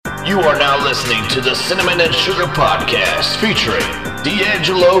You are now listening to the Cinnamon and Sugar Podcast featuring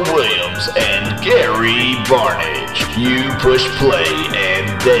D'Angelo Williams and Gary Barnage. You push play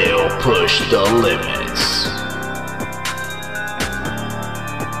and they'll push the limits.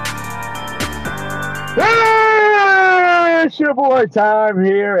 Hey, it's your boy Time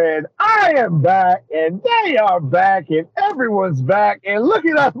here, and I am back, and they are back, and everyone's back, and look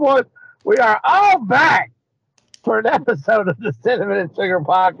at us, boys. We are all back for an episode of the Cinnamon and Sugar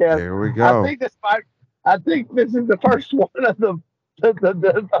Podcast. Here we go. I think this is the first one of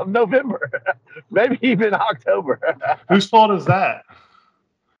of November, maybe even October. Whose fault is that?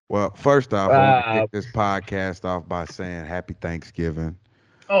 Well, first off, I want to kick this podcast off by saying Happy Thanksgiving.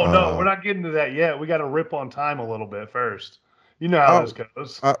 Oh, no, we're not getting to that yet. We got to rip on time a little bit first. You know how this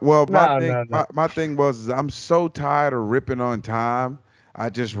goes. My thing was I'm so tired of ripping on time.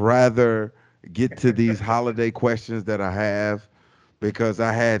 I just rather get to these holiday questions that I have because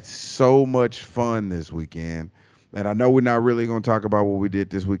I had so much fun this weekend. And I know we're not really going to talk about what we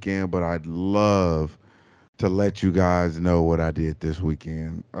did this weekend, but I'd love to let you guys know what I did this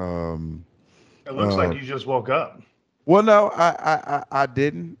weekend. It looks like you just woke up. Well, no, I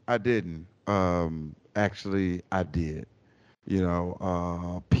didn't. Actually, I did. You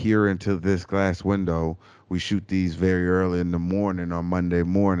know, peer into this glass window. We shoot these very early in the morning on Monday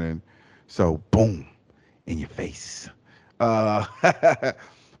morning. So, boom, in your face.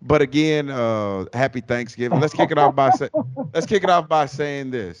 But again, happy Thanksgiving. Let's kick it off by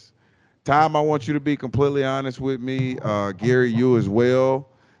saying this. Tom, I want you to be completely honest with me. Gary, you as well.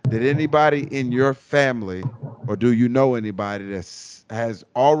 Did anybody in your family, or do you know anybody that has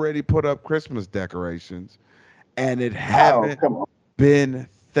already put up Christmas decorations and it haven't been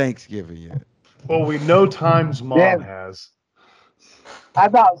Thanksgiving yet? Well, we know Time's mom has. I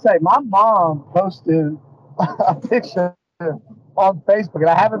about to say, my mom posted a picture on Facebook, and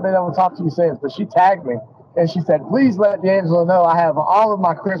I haven't been able to talk to you since, but she tagged me, and she said, please let D'Angelo know I have all of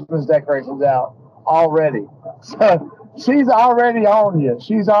my Christmas decorations out already. So she's already on you.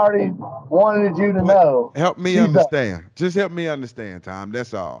 She's already wanted you to know. Help me understand. Just help me understand, Tom.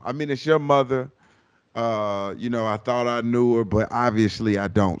 That's all. I mean, it's your mother. You know, I thought I knew her, but obviously I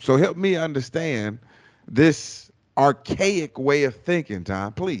don't. So help me understand this archaic way of thinking,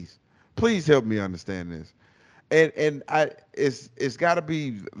 Tom. Please help me understand this. And it's got to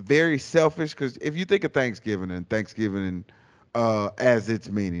be very selfish, because if you think of Thanksgiving as its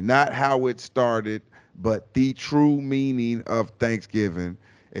meaning, not how it started, but the true meaning of Thanksgiving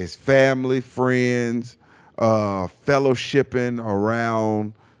is family, friends, fellowshipping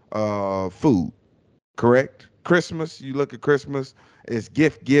around food. Correct? Christmas, you look at Christmas, it's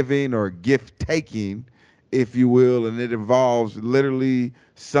gift giving or gift taking, if you will, and it involves literally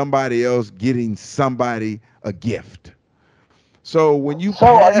somebody else getting somebody a gift. So when you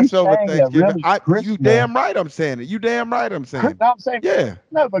pass over Thanksgiving, you damn right I'm saying it. You damn right I'm saying it. No, I'm saying, yeah.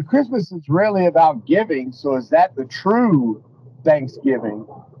 No, but Christmas is really about giving. So is that the true Thanksgiving?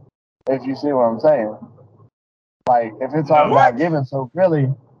 If you see what I'm saying. Like, if it's all about giving, so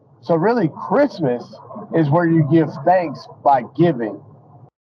really Christmas is where you give thanks by giving.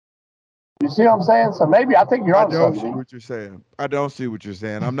 You see what I'm saying? So maybe I think you're on something. I don't see what you're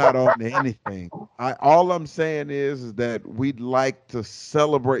saying. I'm not on to anything. All I'm saying is that we'd like to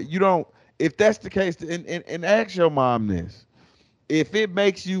celebrate. You don't, if that's the case, and ask your mom this. If it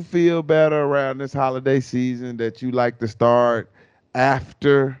makes you feel better around this holiday season that you like to start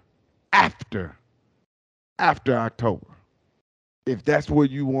after October, if that's where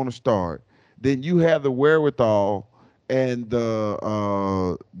you want to start, then you have the wherewithal and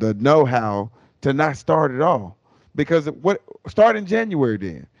the know-how to not start at all. Because start in January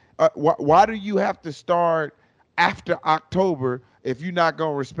then. Why do you have to start after October if you're not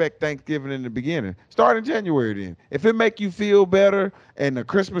going to respect Thanksgiving in the beginning? Start in January then. If it make you feel better and the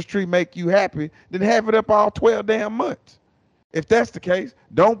Christmas tree make you happy, then have it up all 12 damn months. If that's the case,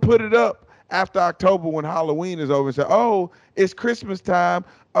 don't put it up after October when Halloween is over and say, oh, it's Christmas time.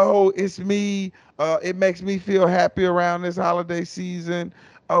 Oh, it's me. It makes me feel happy around this holiday season.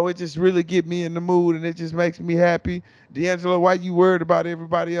 Oh, it just really get me in the mood and it just makes me happy. D'Angelo, why you worried about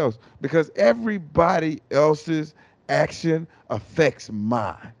everybody else? Because everybody else's action affects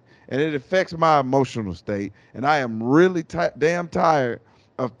mine. And it affects my emotional state. And I am really damn tired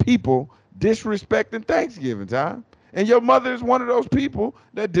of people disrespecting Thanksgiving time. And your mother is one of those people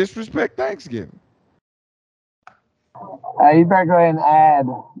that disrespect Thanksgiving. You better go ahead and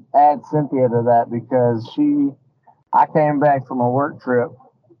add Cynthia to that, because I came back from a work trip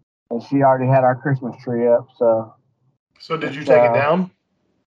and she already had our Christmas tree up. So did you take it down?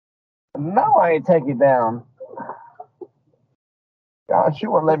 No, I ain't take it down. She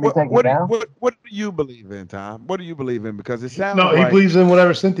wouldn't let me take it down. What do you believe in, Tom? What do you believe in? Because it sounds No, he believes in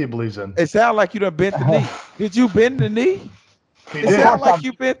whatever Cynthia believes in. It sounds like you done bent the knee. Did you bend the knee? He It did. sounds like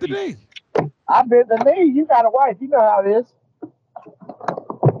you bent the knee. I bent the knee. You got a wife. You know how it is.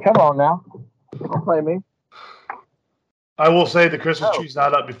 Come on now. Don't play me. I will say the Christmas tree's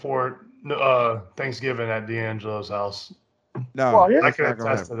not up before Thanksgiving at D'Angelo's house. No, Well, I can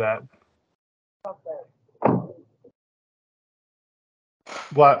attest to that.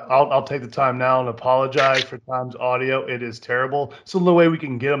 But I'll take the time now and apologize for Tom's audio. It is terrible. It's the only way we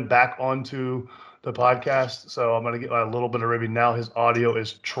can get him back onto the podcast. So I'm going to get a little bit of ribbing now. His audio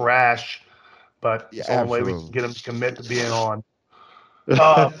is trash, but it's the only way we can get him to commit to being on.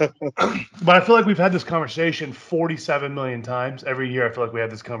 But I feel like we've had this conversation 47 million times. Every year I feel like we have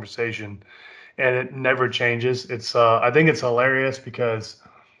this conversation, and it never changes. It's I think it's hilarious because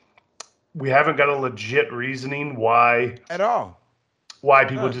we haven't got a legit reasoning why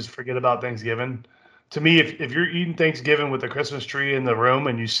people just forget about Thanksgiving. To me, if you're eating Thanksgiving with the Christmas tree in the room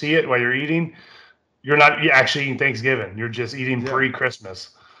and you see it while you're eating, you're not actually eating Thanksgiving. You're just eating pre-Christmas.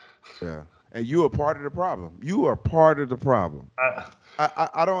 Yeah, and you are part of the problem. You are part of the problem.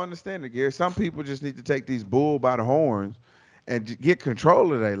 I don't understand it, Gary. Some people just need to take these bull by the horns and get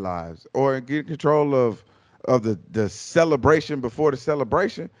control of their lives, or get control of the celebration before the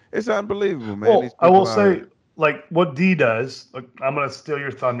celebration. It's unbelievable, man. Well, I will say, like what D does. Look, I'm gonna steal your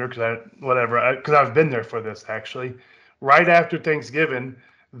thunder because I've been there for this actually. Right after Thanksgiving,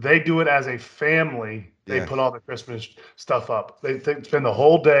 they do it as a family. They put all the Christmas stuff up. They spend the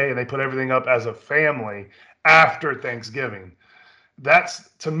whole day and they put everything up as a family after Thanksgiving. That's,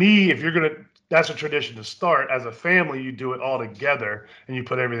 to me, that's a tradition to start. As a family, you do it all together and you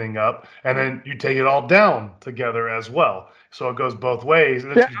put everything up and then you take it all down together as well. So it goes both ways,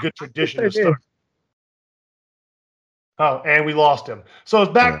 and it's a good tradition to start. Oh, and we lost him. So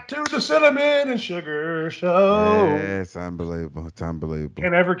it's back to the Cinnamon and Sugar Show. Yeah, it's unbelievable. It's unbelievable.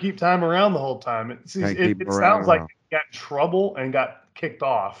 Can't ever keep time around the whole time. It sounds like he got in trouble and got kicked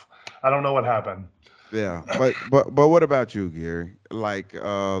off. I don't know what happened. Yeah, but what about you, Gary? Like,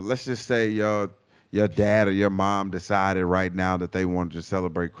 let's just say your dad or your mom decided right now that they wanted to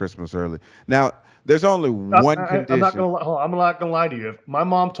celebrate Christmas early. Now, there's only one condition. I'm not gonna lie to you. If my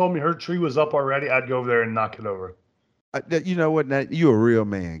mom told me her tree was up already, I'd go over there and knock it over. You know what? Now, you're a real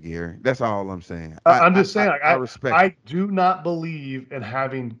man, Gary. That's all I'm saying. I'm just saying. I respect. I do not believe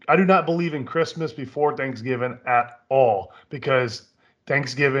in Christmas before Thanksgiving at all, because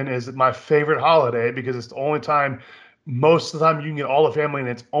Thanksgiving is my favorite holiday because it's the only time, most of the time, you can get all the family, and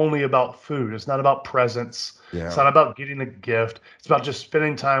it's only about food. It's not about presents. Yeah. It's not about getting a gift. It's about just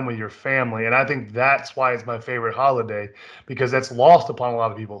spending time with your family. And I think that's why it's my favorite holiday, because that's lost upon a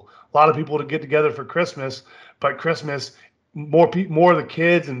lot of people. A lot of people to get together for Christmas, but Christmas, more of the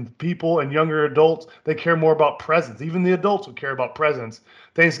kids and people and younger adults, they care more about presents. Even the adults will care about presents.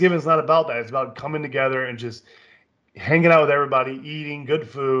 Thanksgiving is not about that. It's about coming together and just hanging out with everybody, eating good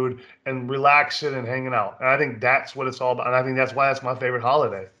food, and relaxing and hanging out. And I think that's what it's all about. And I think that's why it's my favorite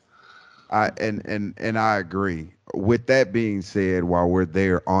holiday. And I agree. With that being said, while we're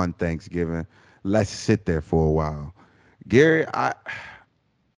there on Thanksgiving, let's sit there for a while. Gary,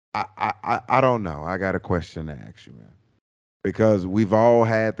 I don't know. I got a question to ask you, man. Because we've all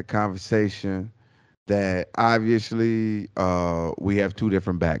had the conversation that obviously we have two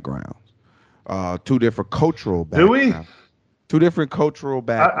different backgrounds. Two different cultural backgrounds. Do we? Two different cultural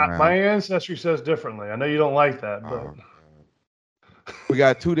backgrounds. My ancestry says differently. I know you don't like that, but we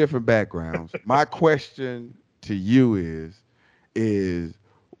got two different backgrounds. My question to you is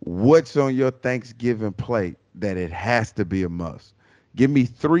what's on your Thanksgiving plate that it has to be a must? Give me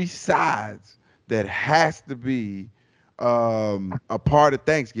 3 sides that has to be a part of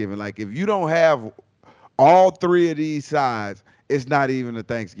Thanksgiving. Like, if you don't have all 3 of these sides, it's not even a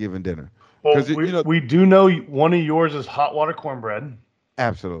Thanksgiving dinner. Well, we do know one of yours is hot water cornbread.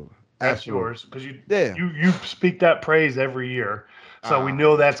 Absolutely. That's yours, because you speak that praise every year, so we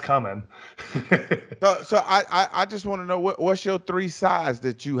know that's coming. so I just want to know what's your 3 sides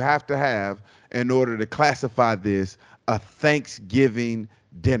that you have to have in order to classify this a Thanksgiving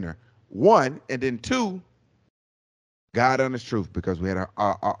dinner. 1, and then 2, God honest truth, because we had an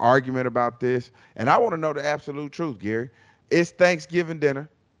argument about this, and I want to know the absolute truth, Gary. It's Thanksgiving dinner.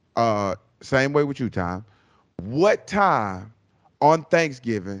 Same way with you, Tom. What time on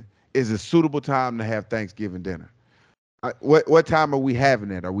Thanksgiving is a suitable time to have Thanksgiving dinner? What time are we having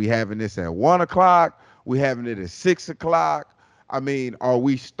it? Are we having this at 1 o'clock? We having it at 6 o'clock? I mean, are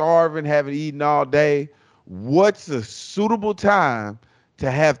we starving, haven't eaten all day? What's a suitable time to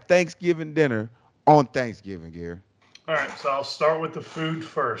have Thanksgiving dinner on Thanksgiving, Gary? All right, so I'll start with the food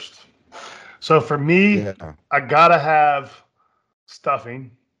first. So for me, Yeah. I gotta have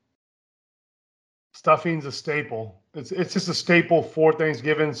stuffing. Stuffing's a staple. It's just a staple for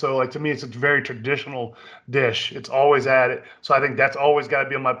Thanksgiving. So like to me, it's a very traditional dish. It's always added. So I think that's always got to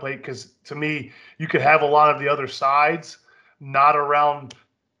be on my plate because to me, you could have a lot of the other sides not around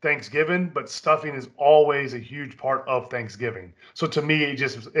Thanksgiving, but stuffing is always a huge part of Thanksgiving. So to me,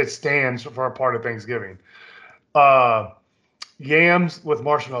 it stands for a part of Thanksgiving. Uh, Yams with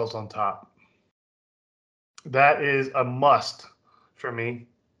marshmallows on top. That is a must for me.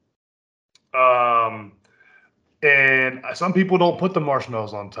 Um, and some people don't put the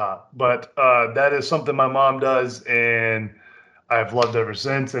marshmallows on top, but that is something my mom does, and I've loved ever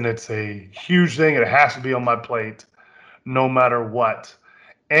since. And it's a huge thing, and it has to be on my plate, no matter what.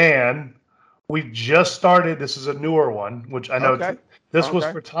 And we just started. This is a newer one, which I know Okay. this was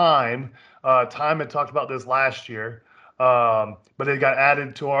Okay. for Time. Time had talked about this last year, but it got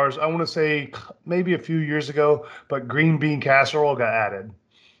added to ours. I want to say maybe a few years ago, but green bean casserole got added,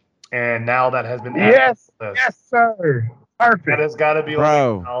 and now that has been added to Yes, the list. yes, sir. That Perfect. has got to be on there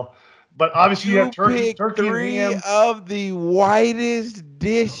Bro, now. But obviously, you have you turkey, picked turkey and three ham. of the whitest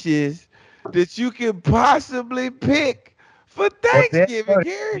dishes that you could possibly pick for Well, damn, Thanksgiving,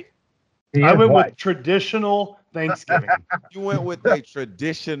 Gary. he I is went white. with traditional Thanksgiving. You went with a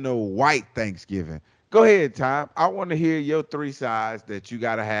traditional white Thanksgiving. Go ahead, Tom. I want to hear your three sides that you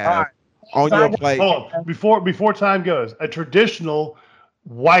got to All have right. on So your I got plate. Hold on, before time goes, a traditional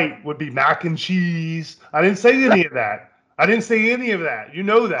white would be mac and cheese. I didn't say any of that. I didn't say any of that. You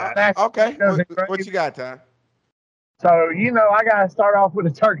know that. mashed Okay. potatoes and What gravy. you got, Tom? So I gotta start off with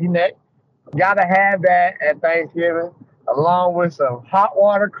a turkey neck. Gotta have that at Thanksgiving, along with some hot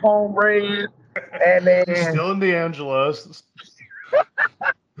water cornbread, and then Still in D'Angelo's.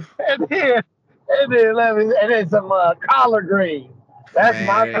 and then and then some collard greens. That's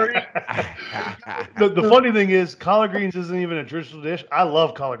my Man. three. The funny thing is, collard greens isn't even a traditional dish. I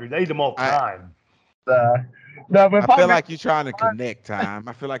love collard greens. I eat them all the I time. Uh, no, but I if I'm feel gonna, like you're trying to connect, Tom.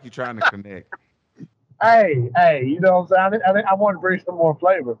 I feel like you're trying to connect. hey, you know what I'm saying? I want to bring some more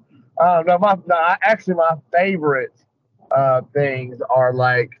flavor. Actually, my favorite things are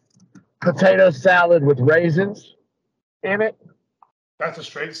like potato salad with raisins in it. That's a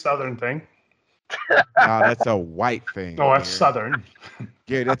straight Southern thing. No, that's a white thing, No, that's Gary. Southern.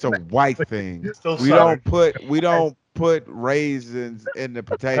 Gary, that's a white thing. Still We Southern. don't put raisins in the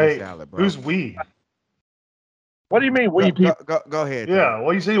potato Hey, salad, bro. who's we? What do you mean, we people? Go ahead, Tom. Yeah,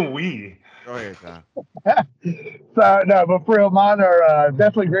 what are you saying we? Go ahead, Tom. So no, but for real, mine are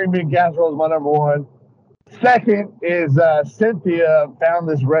definitely green bean casserole is my number one. Second is Cynthia found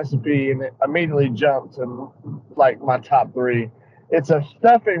this recipe and it immediately jumped to like my top three. It's a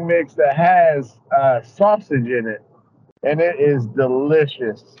stuffing mix that has sausage in it, and it is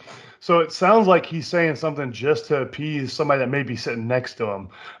delicious. So it sounds like he's saying something just to appease somebody that may be sitting next to him.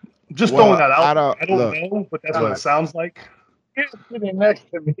 Just throwing Well, that I out. don't I don't look. know, but that's what it sounds like. It's sitting next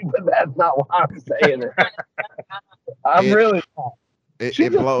to me, but that's not why I'm saying it. I'm It really not. it, She it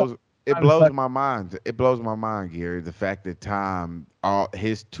just blows it trying to blows suck. my mind. It blows my mind, Gary. The fact that Tom, all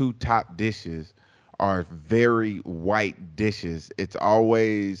his two top dishes are very white dishes. It's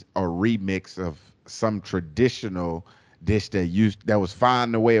always a remix of some traditional dish that was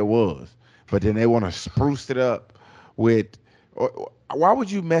fine the way it was, but then they want to spruce it up with. Why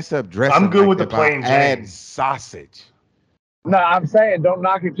would you mess up I'm dressing good like with the that by plain adding Jane. sausage? No, I'm saying don't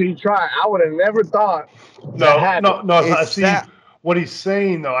knock it till you try it. I would have never thought to No, have it. no. I It's see sa- what he's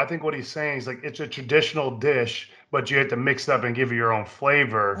saying though. I think what he's saying is like it's a traditional dish, but you have to mix it up and give it your own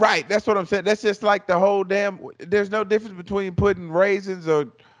flavor. Right, that's what I'm saying. That's just like the whole damn. There's no difference between putting raisins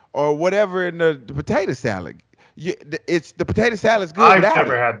or whatever in the potato salad. It's the potato salad's good I've without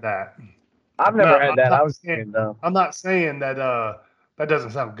never it. had that. I've No, never had that. I was saying no. I'm not saying that that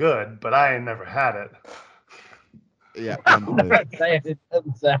doesn't sound good, but I ain't never had it. Yeah, I'm unbelievable. not saying it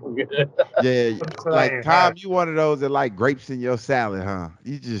doesn't sound good. Yeah, But I like ain't had Tom, it. you one of those that like grapes in your salad, huh?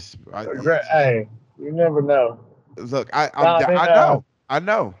 Hey, you never know. Look. No, then, I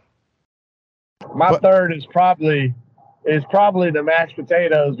know, my but third is probably the mashed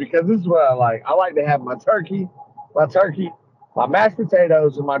potatoes because this is what I like. I like to have my turkey, my mashed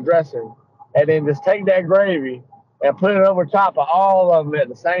potatoes, and my dressing, and then just take that gravy and put it over top of all of them at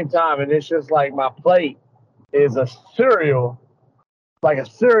the same time, and it's just like my plate is a cereal, like a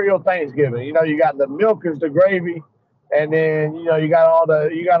cereal Thanksgiving. You got the milk is the gravy, and then you got all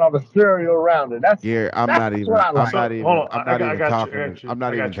the cereal around it. yeah, That's what I like. So hold on, I'm not I even got you, talking to I'm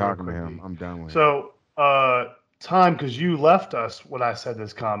not I even got you real talking to quick, him. D. I'm done with him. So Time, because you left us when I said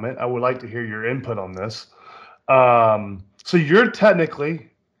this comment, I would like to hear your input on this. So you're technically,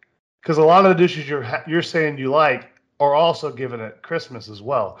 because a lot of the dishes you're saying you like are also given at Christmas as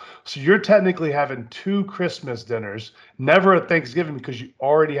well. So you're technically having 2 Christmas dinners, never a Thanksgiving because you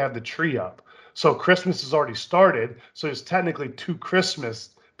already have the tree up. So Christmas has already started. So it's technically 2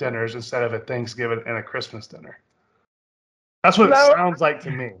 Christmas dinners instead of a Thanksgiving and a Christmas dinner. That's what it No, sounds like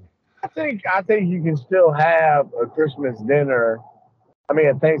to me. I think you can still have a Christmas dinner. I mean,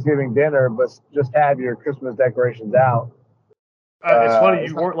 a Thanksgiving dinner, but just have your Christmas decorations out. It's funny It's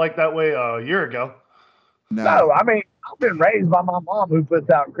you not, weren't like that way a year ago. Now, no, I mean, I've been raised by my mom who puts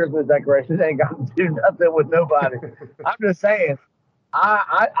out Christmas decorations. Ain't got to do nothing with nobody. I'm just saying,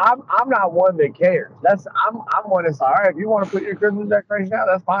 I'm not one that cares. I'm one that's all right. If you want to put your Christmas decoration out,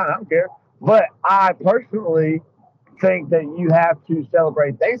 that's fine. I don't care. But I personally think that you have to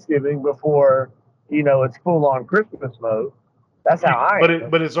celebrate Thanksgiving before it's full on Christmas mode. That's how I am.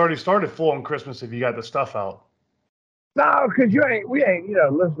 But it's already started full on Christmas if you got the stuff out. No, because we ain't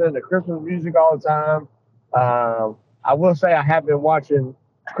listening to Christmas music all the time. I will say I have been watching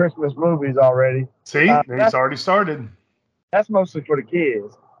Christmas movies already. See, it's That's already started. that's mostly for the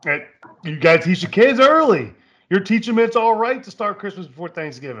kids. And you got to teach the kids early. You're teaching them it's all right to start Christmas before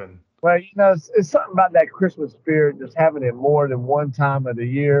Thanksgiving. Well, it's something about that Christmas spirit, just having it more than one time of the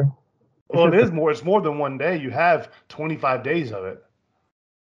year. It's Well, it just is more. It's more than one day. You have 25 days of it.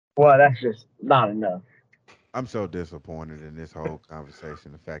 well, that's just not enough. I'm so disappointed in this whole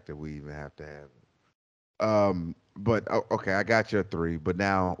conversation. The fact that we even have to have it. But okay, I got your 3. But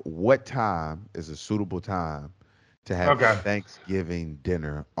now, what time is a suitable time to have Okay. Thanksgiving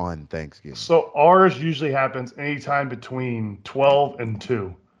dinner on Thanksgiving? So ours usually happens anytime between 12 and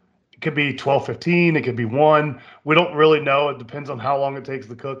 2. It could be 12:15. It could be 1. We don't really know. It depends on how long it takes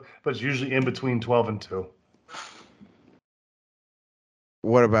to cook, but it's usually in between 12 and 2.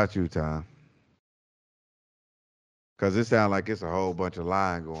 What about you, Tom? Because it sounds like it's a whole bunch of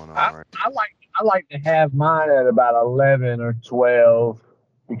lying going on, I, right? I like to have mine at about 11 or 12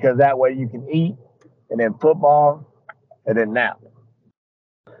 because that way you can eat and then football and then nap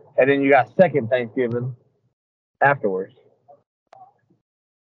and then you got second Thanksgiving afterwards.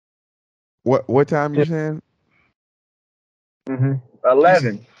 What time you saying? Mm-hmm.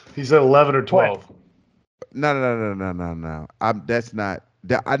 11. He said 11 or 12. No. That's not.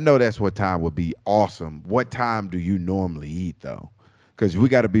 I know that's what time would be awesome. What time do you normally eat though? Because we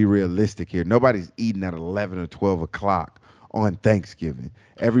got to be realistic here. Nobody's eating at 11 or 12 o'clock on Thanksgiving.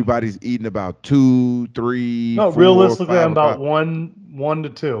 Everybody's eating about 2, 3, No, 4, realistically, 5 I'm about o'clock. one to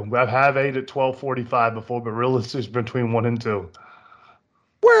 2. I have ate at 12:45 before, but realistically, it's between 1 and 2.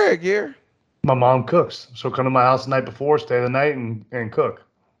 Where, gear? My mom cooks, so come to my house the night before, stay the night, and cook.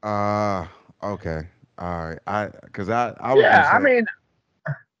 Uh, okay. All right. I was gonna Yeah, I say mean,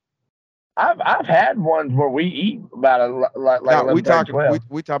 I've had ones where we eat about like no. 11:30, 12.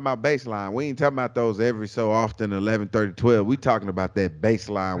 We talking about baseline. We ain't talking about those every so often 11, 30, 12. We talking about that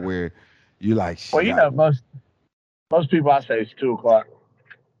baseline where you like Well, shit. most people I say it's 2 o'clock.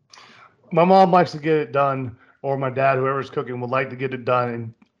 My mom likes to get it done, or my dad, whoever's cooking, would like to get it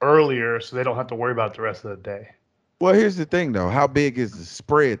done earlier, so they don't have to worry about it the rest of the day. Well, here's the thing though. How big is the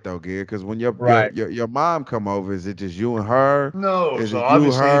spread though, Gear? Because when Right. your mom come over, is it just you and her? No, Is so it you,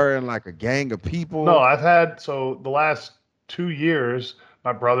 obviously, her, and like a gang of no. people? I've had so the last 2 years,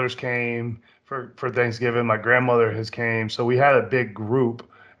 my brothers came for Thanksgiving. My grandmother has came, so we had a big group,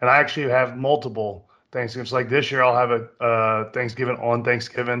 and I actually have multiple Thanksgivings. Like this year, I'll have a Thanksgiving on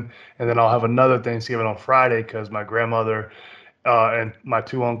Thanksgiving, and then I'll have another Thanksgiving on Friday because my grandmother and my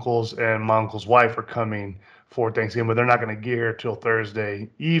 2 uncles and my uncle's wife are coming for Thanksgiving, but they're not going to get here till Thursday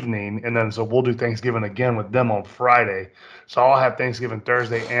evening, and then so we'll do Thanksgiving again with them on Friday. So I'll have Thanksgiving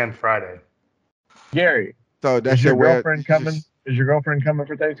Thursday and Friday. Gary, So is that's your your way. girlfriend coming? Is your girlfriend coming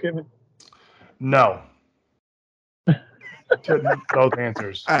for Thanksgiving? No to both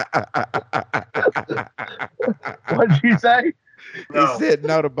answers. What'd you say? He No. said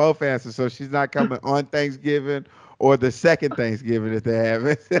no to both answers, so she's not coming on Thanksgiving or the second Thanksgiving if they have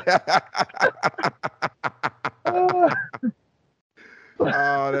it.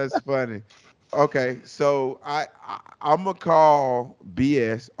 Oh, that's funny. Okay, so I'm gonna call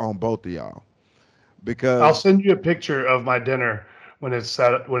BS on both of y'all I'll because send you a picture of my dinner when it's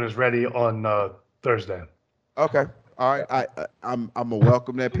set when it's ready on Thursday. okay, all right, I'm gonna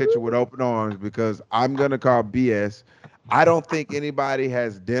welcome that picture with open arms because I'm gonna call BS. I don't think anybody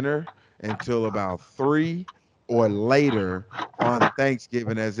has dinner until about 3 or later on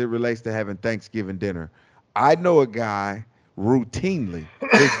Thanksgiving as it relates to having Thanksgiving dinner. I know a guy routinely,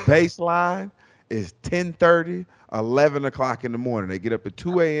 his baseline is 10:30, 11 o'clock in the morning. They get up at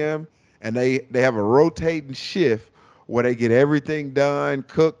 2 a.m. and they have a rotating shift where they get everything done,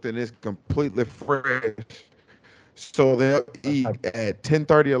 cooked, and it's completely fresh. So they'll eat at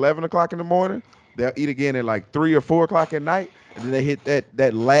 10:30, 11 o'clock in the morning. They'll eat again at like 3 or 4 o'clock at night, and then they hit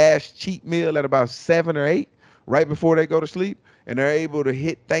that last cheat meal at about 7 or 8, right before they go to sleep, and they're able to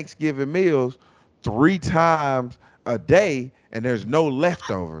hit Thanksgiving meals 3 times a day, and there's no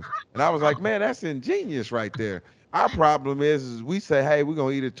leftovers. And I was like, man, that's ingenious right there. Our problem is we say, hey, we're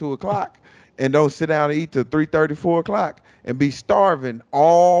gonna eat at 2 o'clock, and don't sit down and eat till 3:30, 4 o'clock, and be starving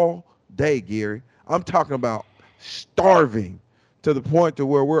all day, Gary. I'm talking about starving to the point to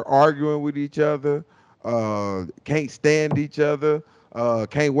where we're arguing with each other, can't stand each other,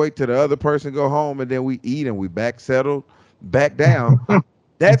 can't wait till the other person go home, and then we eat and we back settled, back down.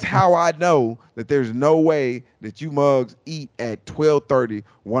 That's how I know that there's no way that you mugs eat at 12:30,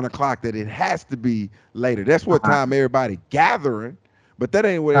 1 o'clock, that it has to be later. That's what time everybody gathering, but that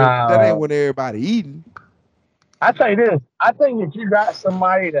ain't when everybody eating. I tell you this, I think if you got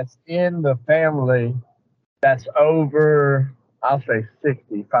somebody that's in the family that's over, I'll say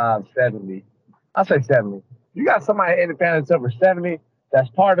 65, 70. I'll say 70. You got somebody in the family that's over 70, that's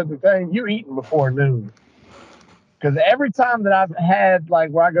part of the thing, you eating before noon. Because every time that I've had,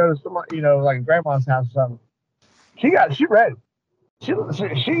 like, where I go to somebody, like grandma's house or something, she ready. She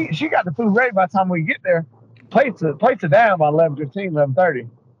got the food ready by the time we get there. Plates are down by 11:15, 11:30.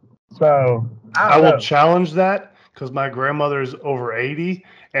 So I will challenge that because my grandmother is over 80,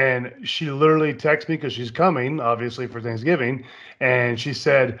 and she literally texted me because she's coming, obviously, for Thanksgiving, and she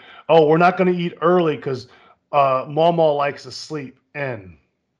said, "Oh, we're not going to eat early because Mama likes to sleep in."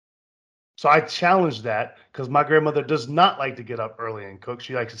 So I challenged that because my grandmother does not like to get up early and cook.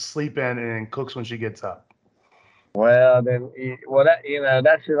 She likes to sleep in and cooks when she gets up. Well, then,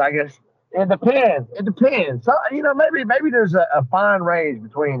 that's just, I guess, it depends. It depends. So, maybe there's a fine range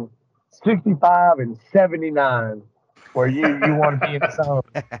between 65 and 79 where you want to be in the zone.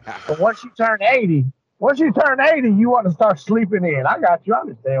 But once you turn 80, you want to start sleeping in. I got you. I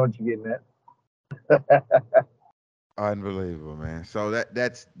understand what you're getting at. Unbelievable, man. So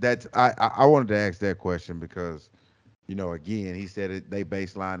that's I wanted to ask that question because, again, he said they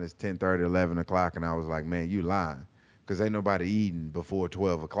baseline is 10:30, 11 o'clock, and I was like, man, you lying, because ain't nobody eating before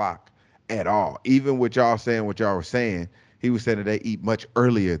 12 o'clock at all. Even with y'all saying what y'all were saying, he was saying that they eat much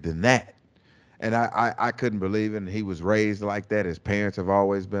earlier than that. And I couldn't believe it. And he was raised like that. His parents have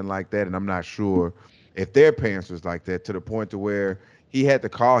always been like that. And I'm not sure if their parents was like that, to the point to where he had to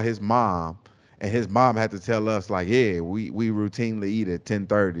call his mom, and his mom had to tell us, like, yeah, we routinely eat at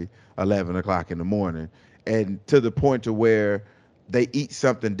 10:30, 11 o'clock in the morning. And to the point to where they eat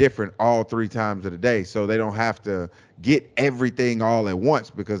something different all 3 times of the day. So they don't have to get everything all at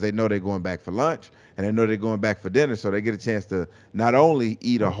once, because they know they're going back for lunch and they know they're going back for dinner. So they get a chance to not only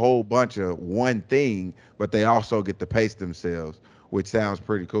eat a whole bunch of one thing, but they also get to pace themselves, which sounds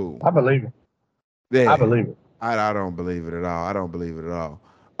pretty cool. I believe it. Yeah. I believe it. I don't believe it at all. I don't believe it at all.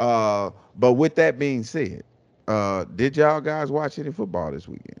 But with that being said, did y'all guys watch any football this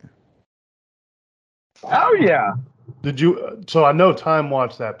weekend? Oh, yeah. Did you? So I know Time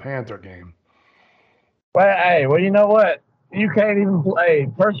watched that Panther game. Well, hey, you know what? You can't even play.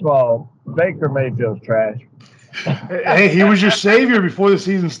 First of all, Baker Mayfield's trash. Hey, he was your savior before the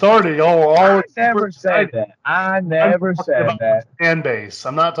season started. I never said that. I never said that. Fan base.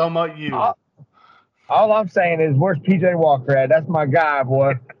 I'm not talking about you. All I'm saying is, where's PJ Walker at? That's my guy,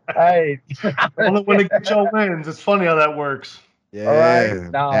 boy. Hey. Only when they get your wins. It's funny how that works. Yeah. All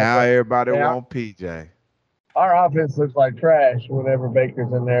right. Now everybody want PJ. Our offense looks like trash whenever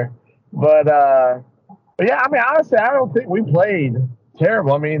Baker's in there. But yeah, I mean, honestly, I don't think we played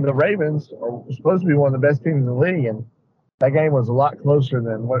terrible. I mean, the Ravens are supposed to be one of the best teams in the league, and that game was a lot closer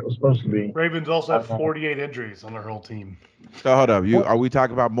than what it was supposed to be. Ravens also have 48 injuries on their whole team. So hold up, are we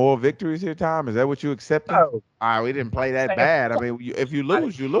talking about more victories here, Tom? Is that what you accepted? No. We didn't play that bad. I mean, if you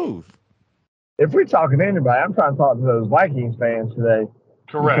lose, you lose. If we're talking to anybody, I'm trying to talk to those Vikings fans today.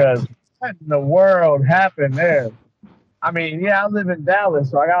 Correct. Because what in the world happened there? I mean, yeah, I live in Dallas,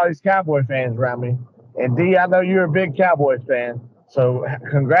 so I got all these Cowboy fans around me. And D, I know you're a big Cowboys fan, so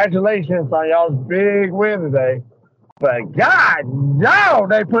congratulations on y'all's big win today. But God, no,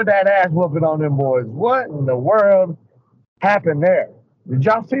 they put that ass whooping on them boys. What in the world happened there? Did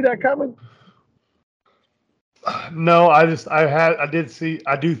y'all see that coming? No, I do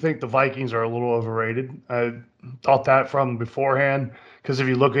think the Vikings are a little overrated. I thought that from beforehand, because if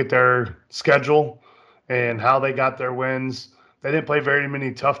you look at their schedule and how they got their wins, they didn't play very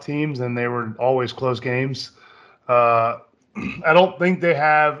many tough teams, and they were always close games. I don't think they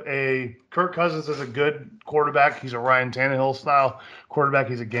have a Kirk Cousins is a good quarterback. He's a Ryan Tannehill style quarterback.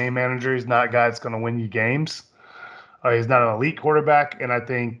 He's a game manager. He's not a guy that's going to win you games. He's not an elite quarterback, and I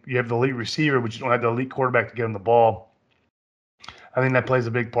think you have the elite receiver, but you don't have the elite quarterback to get him the ball. I think that plays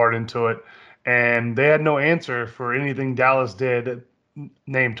a big part into it. And they had no answer for anything Dallas did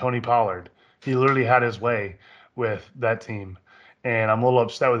named Tony Pollard. He literally had his way with that team. And I'm a little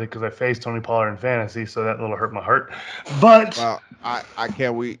upset with it because I faced Tony Pollard in fantasy, so that little hurt my heart. But Well, I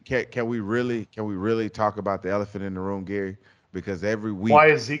can we really talk about the elephant in the room, Gary? Because every why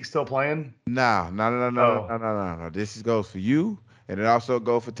week, is Zeke still playing? no, no. This goes for you, and it also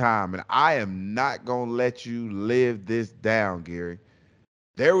goes for Tom. And I am not gonna let you live this down, Gary.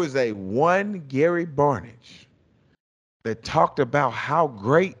 There was a one Gary Barnage that talked about how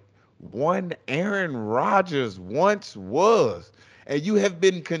great one Aaron Rodgers once was. And you have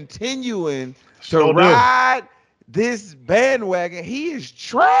been continuing Still to do. ride this bandwagon. He is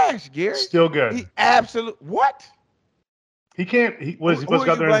trash, Gary. Still good. He absolutely what? He can't. He was. He Who supposed are to you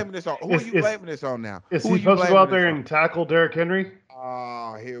go out there. blaming this on? Who are Is, you is, blaming this on now? is Who he are you supposed to go blaming out there this on? and tackle Derrick Henry?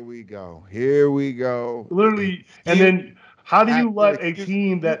 Oh, here we go. Here we go. Literally. And then how do you let a Excuse-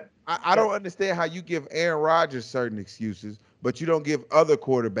 team you- that I don't understand how you give Aaron Rodgers certain excuses, but you don't give other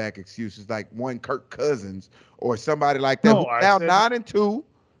quarterback excuses like one Kirk Cousins or somebody like that No, who's I now said- 9-2.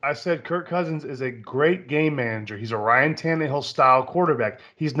 I said Kirk Cousins is a great game manager. He's a Ryan Tannehill style quarterback.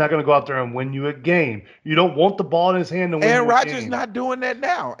 He's not going to go out there and win you a game. You don't want the ball in his hand to win Aaron you a Rodgers game. not doing that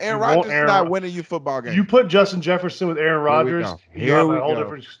now. Aaron You want Rodgers is Aaron not Rod- winning you football games. You put Justin Jefferson with Aaron Here we Rodgers, go. you Here have we a whole go.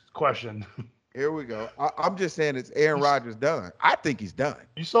 different question. Here we go. I'm just saying it's Aaron Rodgers done. I think he's done.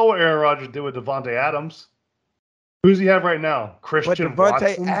 You saw what Aaron Rodgers did with Devontae Adams. Who does he have right now? But Christian Devontae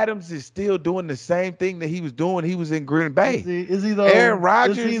Watson? Adams is still doing the same thing that he was doing. He was in Green Bay. Is he though? Aaron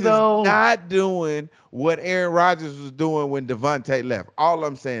Rodgers Is he is though? not doing what Aaron Rodgers was doing when Devontae left. All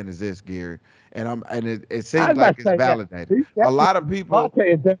I'm saying is this, Gary, and it seems like it's validated. A lot of people.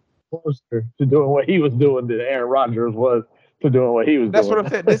 Devontae is definitely closer to doing what he was doing than Aaron Rodgers was to doing what he was That's doing. what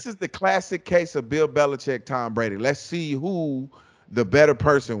I'm saying. This is the classic case of Bill Belichick, Tom Brady. Let's see who the better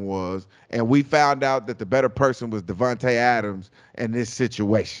person was, and we found out that the better person was Devontae Adams in this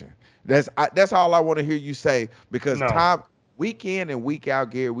situation. That's all I want to hear you say, because No. Tom, week in and week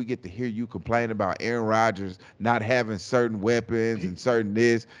out, Gary, we get to hear you complain about Aaron Rodgers not having certain weapons and certain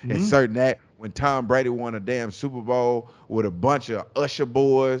this and Mhm. certain that. When Tom Brady won a damn Super Bowl with a bunch of usher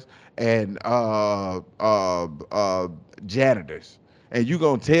boys and janitors, and you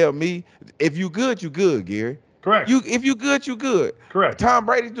gonna tell me if you good, you good, Gary. Correct. If you good, you good. Correct. Tom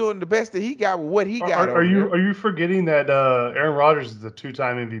Brady's doing the best that he got with what he got. Are you forgetting that Aaron Rodgers is the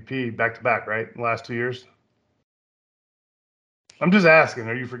two-time MVP back to back, right? In the last 2 years. I'm just asking.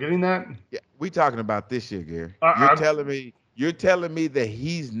 Are you forgetting that? Yeah, we talking about this year, Gary. I'm- You're telling me that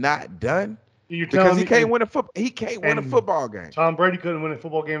he's not done You're because telling he me can't win a football. He can't win a and football game. Tom Brady couldn't win a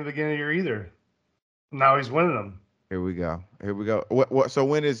football game at the beginning of the year either. Now he's winning them. Here we go. What? So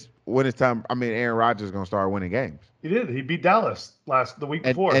when is Tom? I mean, Aaron Rodgers gonna start winning games? He did. He beat Dallas the week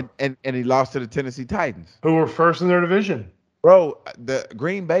And before, and he lost to the Tennessee Titans. who were first in their division, Bro, the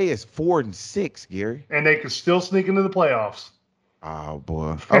Green Bay is 4-6, Gary. and they could still sneak into the playoffs. Oh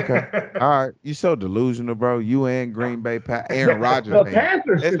boy. Okay. All right. You so delusional, bro. You and Green Bay, Aaron Rodgers. The fan.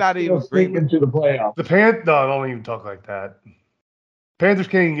 Panthers It's could not still even sneak Green Bay. into the playoffs. No, don't even talk like that. Panthers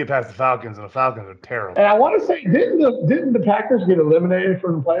can't even get past the Falcons, and the Falcons are terrible. And I want to say, didn't the Packers get eliminated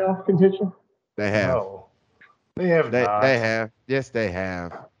from the playoff contention? They have. No, they have They not. have. Yes, they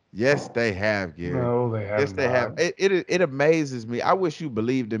have. Yes, they have, Gary. No, they have. Yes, they have. not. It amazes me. I wish you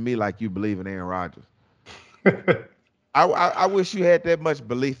believed in me like you believe in Aaron Rodgers. I wish you had that much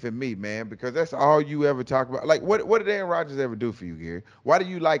belief in me, man, because that's all you ever talk about. Like, what did Aaron Rodgers ever do for you, Gary? Why do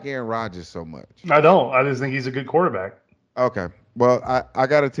you like Aaron Rodgers so much? I don't. I just think he's a good quarterback. Okay. Well, I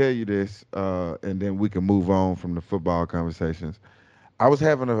got to tell you this, and then we can move on from the football conversations. I was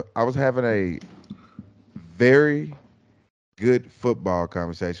having a very good football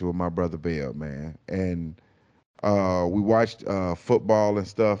conversation with my brother Bill, man, and we watched football and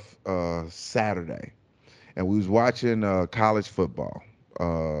stuff Saturday, and we was watching college football.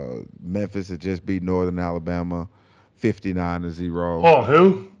 Memphis had just beat Northern Alabama 59-0. Oh,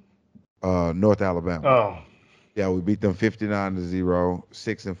 who? North Alabama. Oh, Yeah, we beat them 59-0,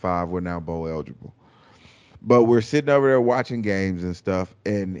 6-5. We're now bowl eligible. But we're sitting over there watching games and stuff,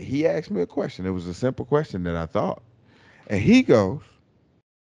 and he asked me a question. It was a simple question that I thought. And he goes,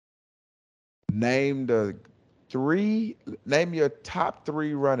 name your top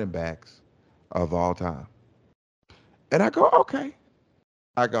 3 running backs of all time. And I go, okay.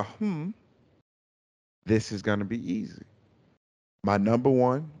 I go, this is gonna be easy. My number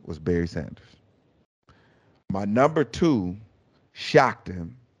one was Barry Sanders. My number two shocked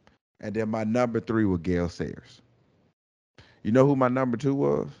him. And then my number three was Gale Sayers. You know who my number two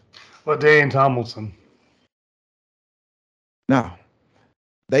was? LaDainian Tomlinson. No.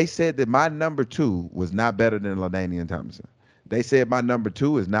 They said that my number two was not better than LaDainian Tomlinson. They said my number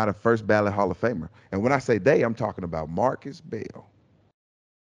two is not a first ballot Hall of Famer. And when I say they, I'm talking about Marcus Bell.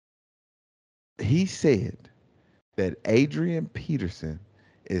 He said that Adrian Peterson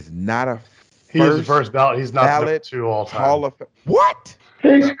is not a He is the first ballot. He's not number ballot two all time. Hall of Fame. What?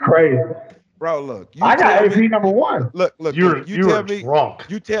 He's crazy. Bro, look. I got AP number one. Look. You're tell me drunk.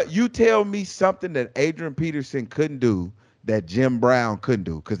 You tell me something that Adrian Peterson couldn't do that Jim Brown couldn't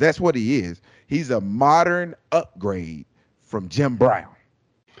do, because that's what he is. He's a modern upgrade from Jim Brown.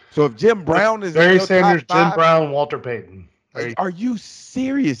 So if Jim Brown is Barry in your Sanders, top five, Jim Brown, Walter Payton. are you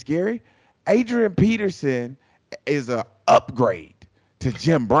serious, Gary? Adrian Peterson is a upgrade to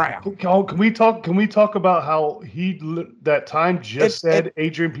Jim Brown. Can we talk about how that time just said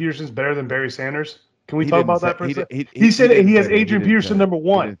Adrian Peterson's better than Barry Sanders? Can we talk about that for a second? He said he has Adrian Peterson number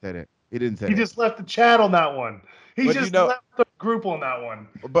one. He didn't say that. He didn't say He that. just left the chat on that one. He But just left the group on that one.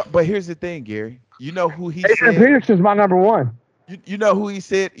 But here's the thing, Gary. You know who he Adrian said? Peterson's my number one. You know who he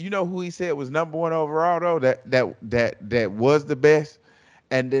said? You know who he said was number one overall though? That was the best.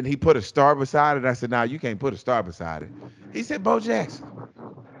 And then he put a star beside it. I said, "Nah, you can't put a star beside it." He said, "Bo Jackson."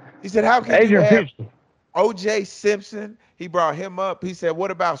 He said, "How can Adrian you have Peterson. O.J. Simpson?" He brought him up. He said,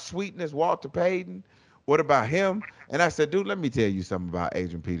 "What about Sweetness, Walter Payton? What about him?" And I said, "Dude, let me tell you something about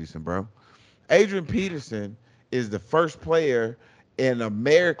Adrian Peterson, bro. Adrian Peterson is the first player in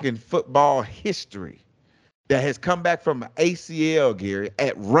American football history that has come back from an ACL, Gary,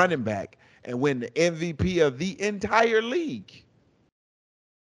 at running back and win the MVP of the entire league.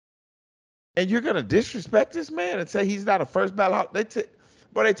 And you're gonna disrespect this man and say he's not a first ballot? They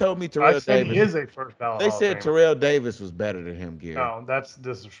told me Terrell I said Davis. he is a first ballot. They Hall of said Famer. Terrell Davis was better than him, Gary. No, that's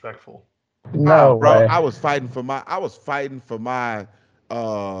disrespectful. No, bro. way. I was fighting for my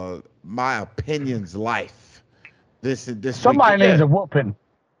my opinion's life. This Somebody weekend. needs a whooping.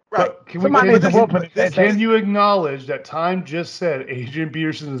 Right. Somebody needs a whooping. Can you acknowledge that time just said Adrian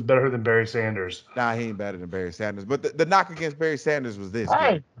Peterson is better than Barry Sanders? Nah, he ain't better than Barry Sanders. But the knock against Barry Sanders was this. Hey.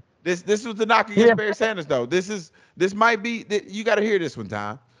 Gary. This was the knock against Barry Sanders, though. This might be, you got to hear this one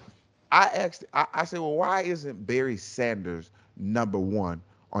time. I said, well, why isn't Barry Sanders number one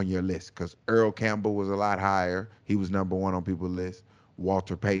on your list? Because Earl Campbell was a lot higher. He was number one on people's list.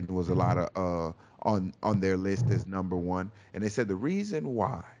 Walter Payton was a lot of on their list as number one. And they said the reason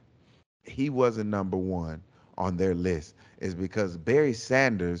why he wasn't number one on their list is because Barry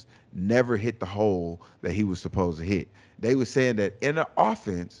Sanders never hit the hole that he was supposed to hit. They were saying that in an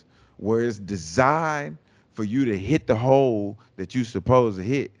offense where it's designed for you to hit the hole that you're supposed to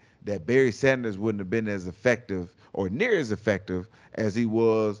hit, that Barry Sanders wouldn't have been as effective or near as effective as he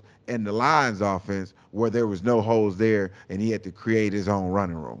was in the Lions offense where there was no holes there and he had to create his own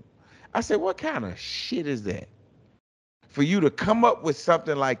running room. I said, what kind of shit is that? For you to come up with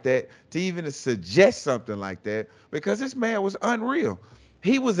something like that, to even suggest something like that, because this man was unreal.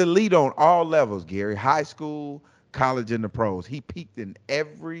 He was elite on all levels, Gary, high school, college, and the pros. He peaked in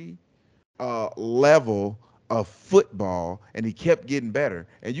every level of football, and he kept getting better.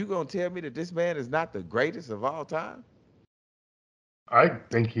 And you gonna tell me that this man is not the greatest of all time? I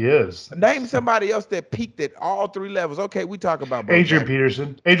think he is. Name somebody else that peaked at all three levels. Okay, we talk about Adrian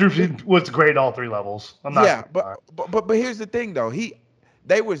Peterson. Adrian was great at all three levels. I'm not. Yeah, but here's the thing though. I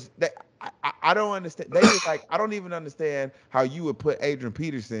don't understand. They was like, I don't even understand how you would put Adrian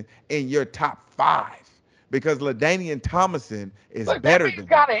Peterson in your top five because LaDainian Tomlinson is better than him. He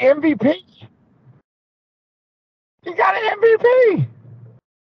got an MVP. He got an MVP.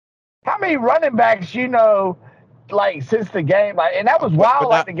 How many running backs like since the game, and that was wild.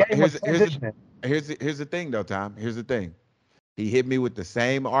 Like the game was transitioning. Here's the thing though, Tom. Here's the thing. He hit me with the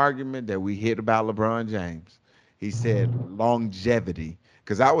same argument that we hit about LeBron James. He said longevity.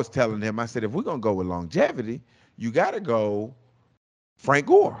 Because I was telling him, I said, if we're going to go with longevity, you got to go Frank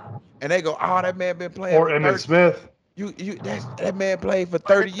Gore. And they go, oh, that man been playing. Or Emmitt Smith. That man played for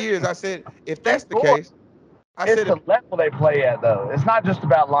 30 years. I said, if that's the case, it's the level they play at, though. It's not just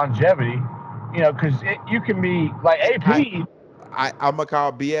about longevity, because you can be like AP. I'm going to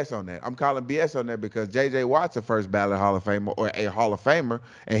call BS on that. I'm calling BS on that because J.J. Watt's a first ballot Hall of Famer or a Hall of Famer,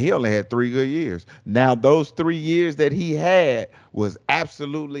 and he only had 3 good years. Now, those 3 years that he had was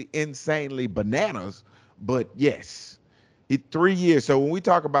absolutely insanely bananas, but yes, He 3 years. So when we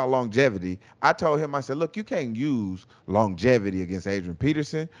talk about longevity, I told him, I said, look, you can't use longevity against Adrian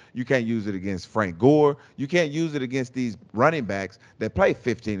Peterson. You can't use it against Frank Gore. You can't use it against these running backs that play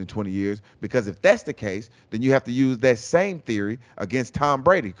 15 and 20 years, because if that's the case, then you have to use that same theory against Tom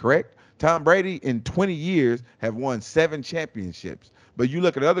Brady, correct? Tom Brady in 20 years have won 7 championships. But you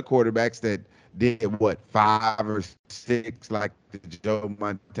look at other quarterbacks that did what, 5 or 6, like the Joe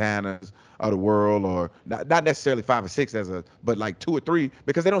Montanas of the world, or not necessarily 5 or 6 but like 2 or 3,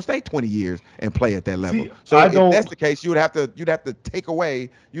 because they don't stay 20 years and play at that level. See, So if that's the case, you'd have to take away,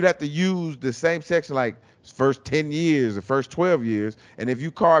 you'd have to use the same section, like first 10 years or first 12 years. And if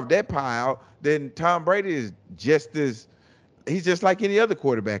you carve that pie out, then Tom Brady is he's just like any other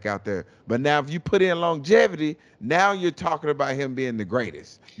quarterback out there. But now if you put in longevity, now you're talking about him being the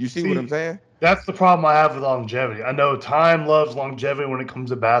greatest. You see what I'm saying? That's the problem I have with longevity. I know time loves longevity when it comes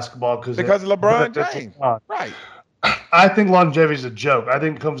to basketball because of LeBron James. Right. I think longevity is a joke. I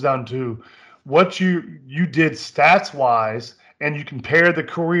think it comes down to what you did stats wise, and you compare the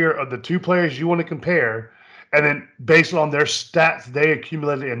career of the two players you want to compare, and then based on their stats they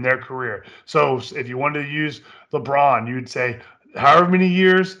accumulated in their career. So if you wanted to use LeBron, you would say however many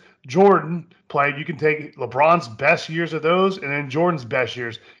years Jordan played, you can take LeBron's best years of those and then Jordan's best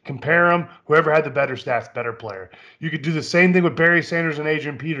years. Compare them. Whoever had the better stats, better player. You could do the same thing with Barry Sanders and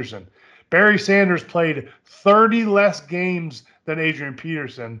Adrian Peterson. Barry Sanders played 30 less games than Adrian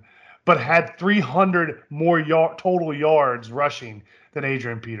Peterson, but had 300 more total yards rushing than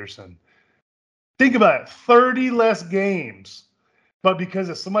Adrian Peterson. Think about it, 30 less games. But because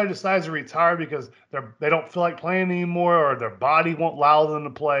if somebody decides to retire because they don't feel like playing anymore, or their body won't allow them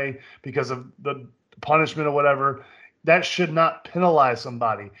to play because of the punishment or whatever, that should not penalize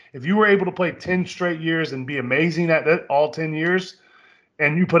somebody. If you were able to play 10 straight years and be amazing at that all 10 years,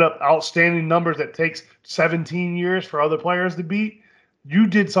 and you put up outstanding numbers that takes 17 years for other players to beat, you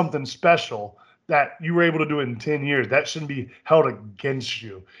did something special that you were able to do in 10 years. That shouldn't be held against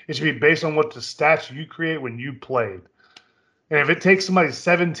you. It should be based on what the stats you create when you played. And if it takes somebody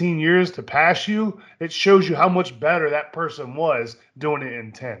 17 years to pass you, it shows you how much better that person was doing it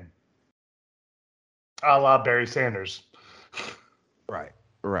in 10. A la Barry Sanders. Right.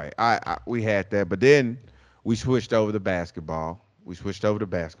 We had that, but then we switched over to basketball.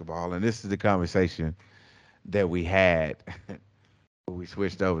 And this is the conversation that we had when we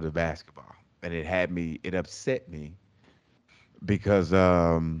switched over to basketball. And it upset me because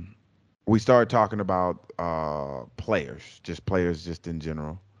we started talking about players just in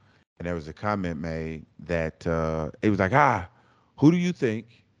general. And there was a comment made that it was like, who do you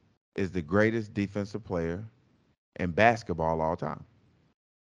think is the greatest defensive player in basketball all time?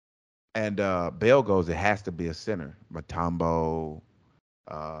 And Bell goes, it has to be a center. Mutombo.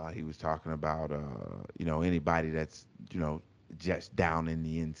 He was talking about, anybody that's, just down in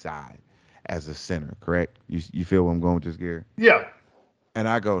the inside as a center, correct? You feel where I'm going with this, Gary? Yeah. And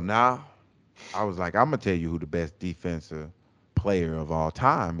I go, nah. I was like, I'm going to tell you who the best defensive player of all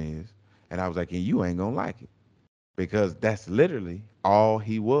time is. And I was like, and you ain't going to like it. Because that's literally all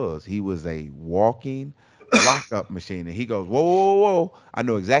he was. He was a walking lockup machine. And he goes, whoa. I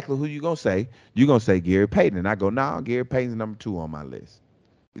know exactly who you're going to say. You're going to say Gary Payton. And I go, nah, Gary Payton's number 2 on my list.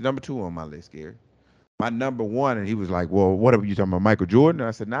 He's number 2 on my list, Gary. My number 1, and he was like, well, what are you talking about, Michael Jordan? And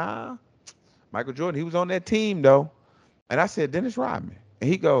I said, nah, Michael Jordan, he was on that team, though. And I said, Dennis Rodman. And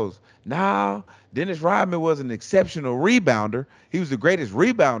he goes, nah, Dennis Rodman was an exceptional rebounder. He was the greatest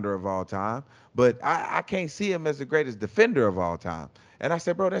rebounder of all time, but I can't see him as the greatest defender of all time. And I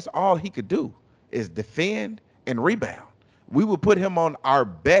said, bro, that's all he could do is defend and rebound. We would put him on our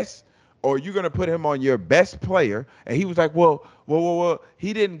best, or you're going to put him on your best player. And he was like, well,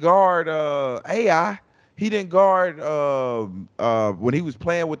 he didn't guard AI. He didn't guard when he was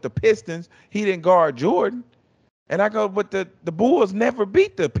playing with the Pistons. He didn't guard Jordan. And I go, but the Bulls never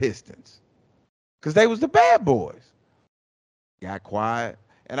beat the Pistons because they was the bad boys. Got quiet.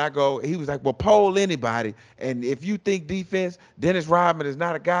 And I go, he was like, well, poll anybody. And if you think defense, Dennis Rodman is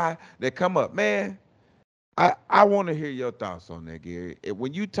not a guy that come up. Man, I want to hear your thoughts on that, Gary.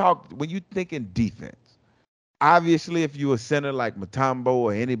 When you thinking defense, obviously if you a center like Mutombo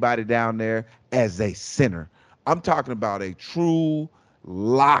or anybody down there as a center, I'm talking about a true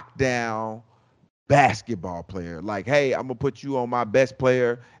lockdown basketball player. Like, hey, I'm gonna put you on my best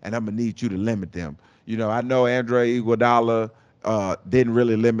player, and I'm gonna need you to limit them. I know Andre Iguodala didn't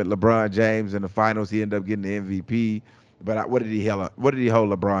really limit LeBron James in the finals. He ended up getting the MVP. But what did he hold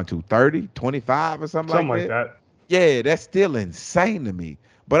LeBron to? 30, 25 or something like that? Yeah, that's still insane to me.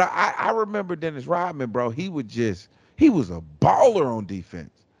 But I remember Dennis Rodman, bro. He was a baller on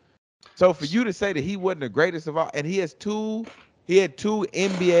defense. So for you to say that he wasn't the greatest of all, and he had two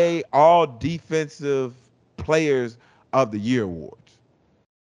NBA All Defensive Players of the Year awards,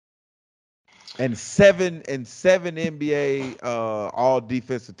 and seven NBA All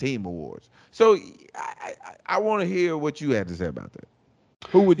Defensive Team awards. So I want to hear what you had to say about that.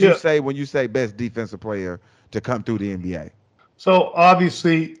 Who would you Yeah. say when you say best defensive player to come through the NBA? So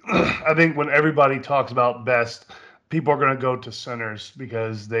obviously, I think when everybody talks about best, people are going to go to centers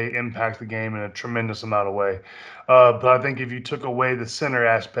because they impact the game in a tremendous amount of way. But I think if you took away the center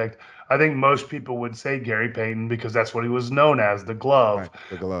aspect, I think most people would say Gary Payton because that's what he was known as, the glove. Right,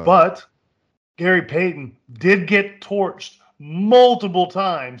 the glove. But Gary Payton did get torched multiple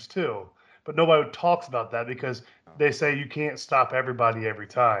times too. But nobody talks about that because they say you can't stop everybody every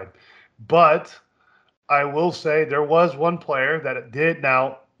time. But I will say there was one player that did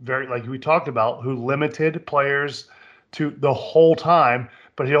now very like we talked about who limited players to the whole time,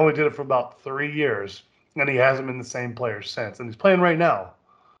 but he only did it for about 3 years, and he hasn't been the same player since. And he's playing right now.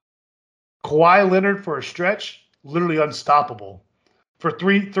 Kawhi Leonard for a stretch, literally unstoppable for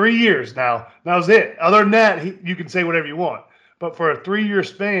three years now. That was it. Other than that, you can say whatever you want. But for a 3 year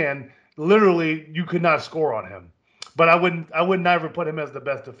span, literally you could not score on him. But I would never put him as the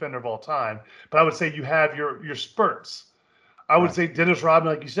best defender of all time. But I would say you have your spurts. I would say Dennis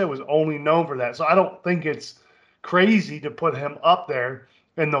Rodman, like you said, was only known for that. So I don't think it's crazy to put him up there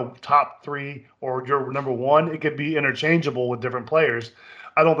in the top three or your number one. It could be interchangeable with different players.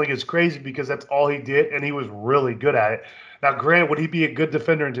 I don't think it's crazy because that's all he did, and he was really good at it. Now, granted, would he be a good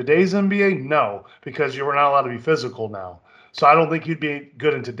defender in today's NBA? No, because you're not allowed to be physical now. So I don't think he'd be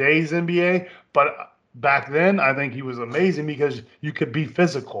good in today's NBA. But back then, I think he was amazing because you could be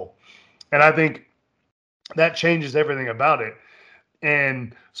physical. And I think that changes everything about it.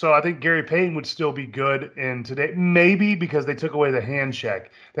 And so I think Gary Payton would still be good in today, maybe because they took away the hand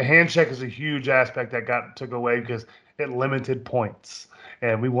check. The hand check is a huge aspect that got took away because it limited points,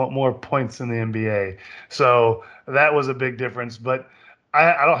 and we want more points in the NBA. So that was a big difference. But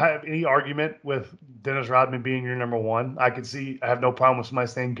I don't have any argument with Dennis Rodman being your number one. I have no problem with somebody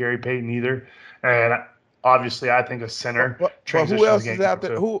saying Gary Payton either. And obviously, I think a center But who transitions else the is game out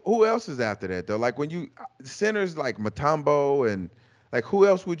there? too. Who else is after that though? Like when you centers like Matumbo and like who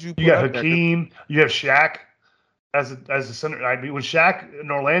else would you You put got up there? Hakeem, you have Shaq as a center. I mean, when Shaq in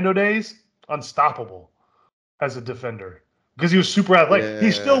Orlando days, unstoppable as a defender because he was super athletic. He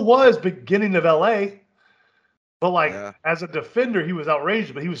Yeah, still was beginning of LA, but like yeah, as a defender, he was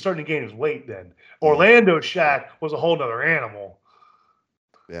outrageous. But he was starting to gain his weight then. yeah, Orlando Shaq was a whole nother animal.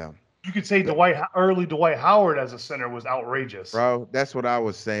 yeah. You could say The- early Dwight Howard as a center was outrageous. Bro, that's what I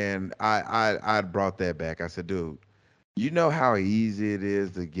was saying. I brought that back. I said, dude, you know how easy it is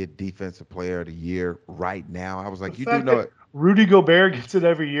to get defensive player of the year right now? I was The like, you do fact know that it. Rudy Gobert gets it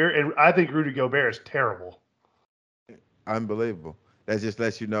every year, and I think Rudy Gobert is terrible. Unbelievable. That just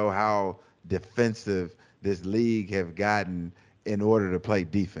lets you know how defensive this league have gotten in order to play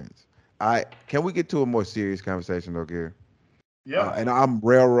defense. Can we get to a more serious conversation though, Gary? Yeah. And I'm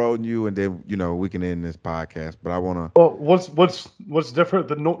railroading you, and then we can end this podcast. But I want to. Well, what's different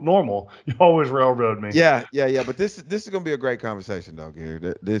than normal? You always railroad me. Yeah. But this is gonna be a great conversation though,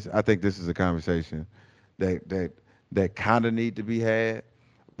 Gary. I think this is a conversation that kind of need to be had.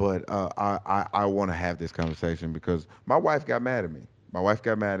 But I want to have this conversation because my wife got mad at me. My wife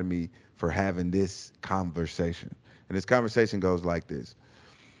got mad at me for having this conversation, and this conversation goes like this.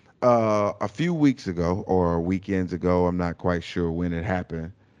 A few weeks ago or weekends ago, I'm not quite sure when it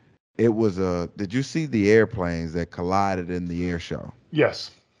happened. It was did you see the airplanes that collided in the air show?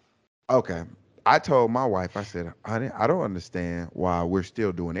 Yes. Okay. I told my wife, I said, honey, I don't understand why we're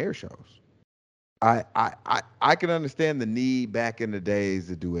still doing air shows. I can understand the need back in the days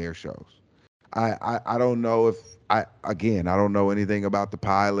to do air shows. I don't know if I don't know anything about the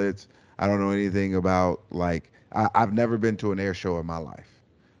pilots. I don't know anything about I've never been to an air show in my life.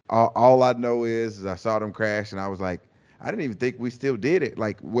 All I know is I saw them crash and I was like, I didn't even think we still did it.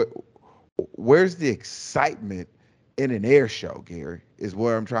 Like where's the excitement in an air show, Gary? Is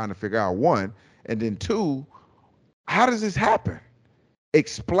what I'm trying to figure out. One, and then two, how does this happen?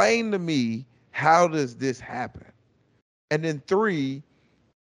 Explain to me, how does this happen? And then three,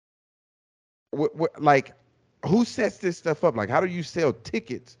 like, who sets this stuff up? Like, how do you sell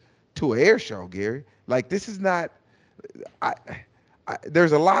tickets to an air show, Gary? Like, this is not.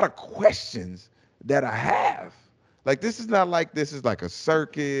 There's a lot of questions that I have. Like, this is not like this is like a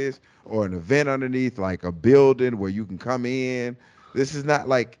circus or an event underneath like a building where you can come in. This is not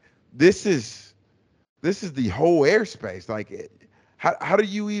like this is the whole airspace. Like, how do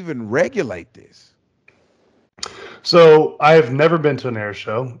you even regulate this? So I have never been to an air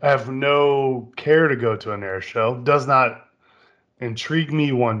show. I have no care to go to an air show. Does not intrigue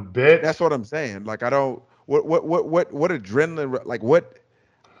me one bit. That's what I'm saying. Like I don't. What adrenaline? Like what?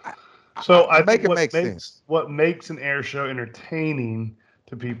 I, So I make think it make sense. what makes an air show entertaining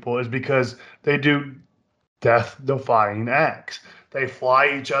to people is because they do death-defying acts. They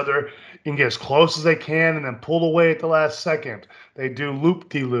fly each other and get as close as they can and then pull away at the last second. They do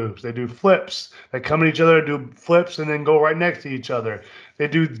loop-de-loops. They do flips. They come at each other, do flips, and then go right next to each other. They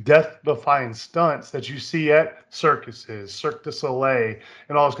do death-defying stunts that you see at circuses, Cirque du Soleil,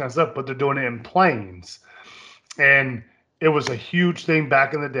 and all this kind of stuff, but they're doing it in planes. And it was a huge thing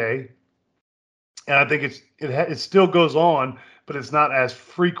back in the day. And I think it still goes on, but it's not as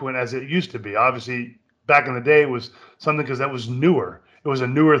frequent as it used to be. Obviously, back in the day, it was something because that was newer. It was a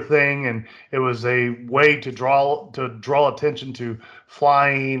newer thing, and it was a way to draw attention to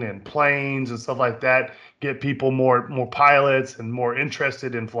flying and planes and stuff like that. Get people more pilots and more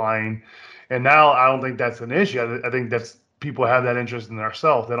interested in flying. And now I don't think that's an issue. I think that's people have that interest in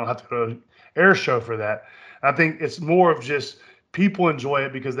themselves. They don't have to go to an air show for that. I think it's more of just people enjoy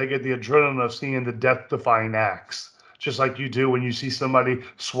it because they get the adrenaline of seeing the death-defying acts, just like you do when you see somebody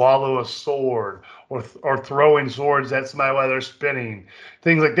swallow a sword or throwing swords at somebody while they're spinning.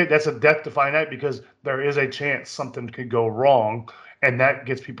 Things like that. That's a death-defying act because there is a chance something could go wrong, and that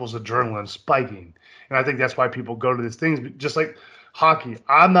gets people's adrenaline spiking. And I think that's why people go to these things, just like hockey.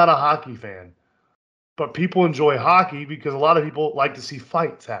 I'm not a hockey fan, but people enjoy hockey because a lot of people like to see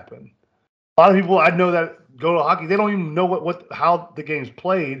fights happen. A lot of people I know that go to hockey, they don't even know how the game's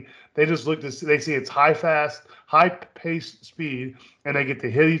played. They just they see it's high paced speed, and they get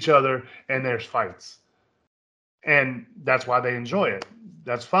to hit each other, and there's fights, and that's why they enjoy it.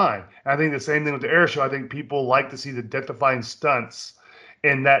 That's fine. And I think the same thing with the air show. I think people like to see the death-defying stunts,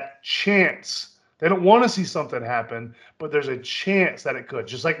 and that chance. They don't want to see something happen, but there's a chance that it could.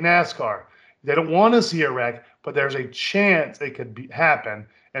 Just like NASCAR, they don't want to see a wreck, but there's a chance it could happen.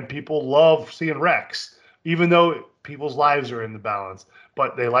 And people love seeing wrecks, even though people's lives are in the balance.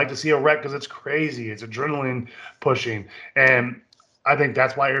 But they like to see a wreck because it's crazy. It's adrenaline pushing. And I think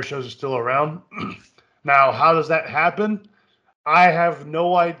that's why air shows are still around. Now, how does that happen? I have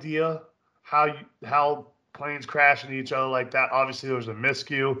no idea how planes crash into each other like that. Obviously, there was a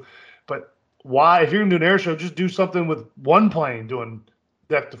miscue. But why? If you're going to do an air show, just do something with one plane doing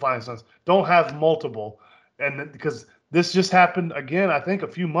death-defying stunts. Don't have multiple. And because this just happened again, I think a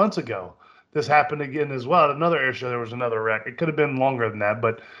few months ago. This happened again as well. At another air show, there was another wreck. It could have been longer than that,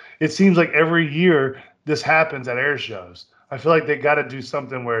 but it seems like every year this happens at air shows. I feel like they got to do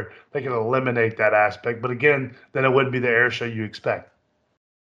something where they can eliminate that aspect. But again, then it wouldn't be the air show you expect.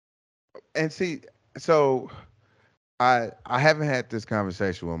 And see, so I haven't had this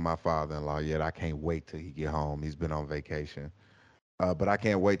conversation with my father-in-law yet. I can't wait till he get home. He's been on vacation, but I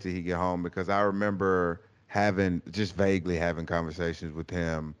can't wait till he get home because I remember just vaguely having conversations with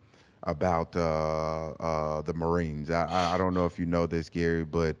him about the Marines. I don't know if you know this, Gary,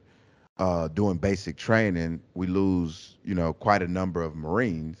 but doing basic training, we lose, quite a number of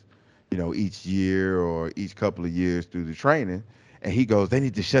Marines, each year or each couple of years through the training. And he goes, they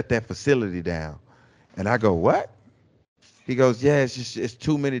need to shut that facility down. And I go, what? He goes, yeah, it's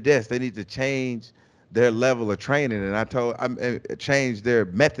too many deaths. They need to change their level of training. And I change their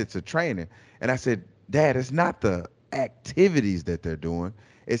methods of training. And I said, Dad, it's not the activities that they're doing.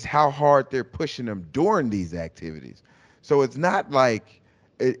 It's how hard they're pushing them during these activities. So it's not like,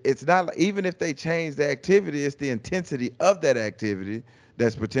 even if they change the activity, it's the intensity of that activity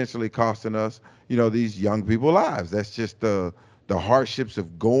that's potentially costing us, these young people lives. That's just the hardships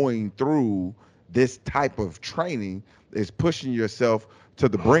of going through this type of training is pushing yourself to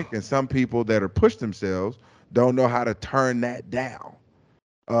the brink. And some people that are pushed themselves don't know how to turn that down.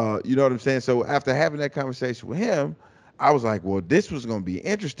 You know what I'm saying? So after having that conversation with him, I was like, well, this was going to be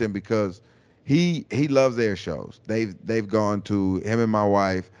interesting because he loves air shows. They've gone to, him and my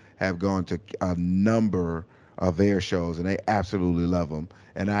wife have gone to a number of air shows, and they absolutely love them.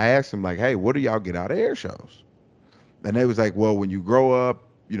 And I asked him, like, hey, what do y'all get out of air shows? And they was like, well, when you grow up,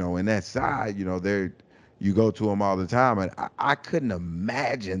 in that side, you go to them all the time. And I couldn't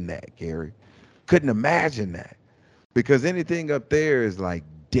imagine that, Gary. Couldn't imagine that. Because anything up there is like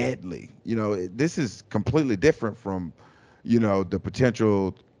deadly. This is completely different from, the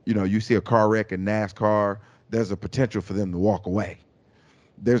potential, you see a car wreck in NASCAR, there's a potential for them to walk away.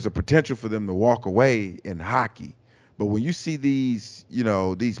 There's a potential for them to walk away in hockey. But when you see these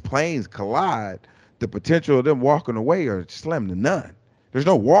planes collide, the potential of them walking away are slim to none. There's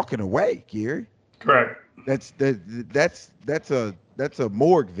no walking away, Gary. Correct. That's a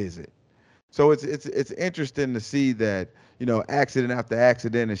morgue visit. So it's interesting to see that, accident after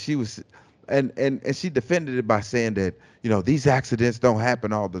accident, and she was, and she defended it by saying that, these accidents don't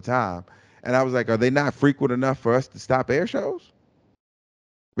happen all the time. And I was like, are they not frequent enough for us to stop air shows?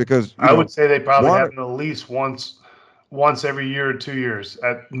 Because, I would say they probably one, happen at least once every year or 2 years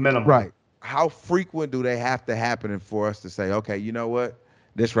at minimum. right. How frequent do they have to happen for us to say, okay, you know what?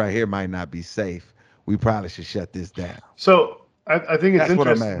 This right here might not be safe. We probably should shut this down. So I think it's That's what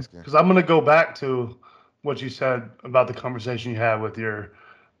I'm interesting asking. because I'm going to go back to what you said about the conversation you had with your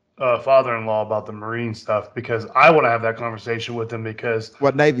father-in-law about the Marine stuff, because I want to have that conversation with him because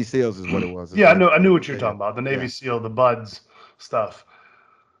What Navy SEALs is what it was. It's yeah, Navy I knew SEALs. what you're Yeah, talking about, the Navy yeah. SEAL, the buds stuff.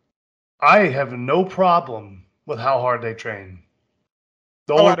 I have no problem with how hard they train.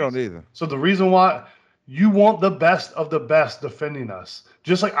 The Oh, only I don't reason, either. so the reason why you want the best of the best defending us,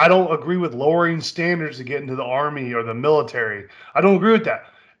 just like I don't agree with lowering standards to get into the Army or the military. I don't agree with that.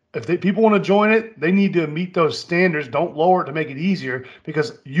 If people want to join it, they need to meet those standards. Don't lower it to make it easier,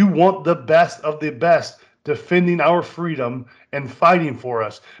 because you want the best of the best defending our freedom and fighting for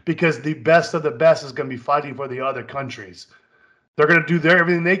us, because the best of the best is going to be fighting for the other countries. They're going to do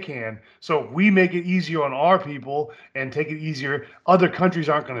everything they can. So if we make it easier on our people and take it easier, other countries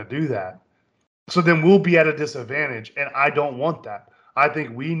aren't going to do that. So then we'll be at a disadvantage, and I don't want that. I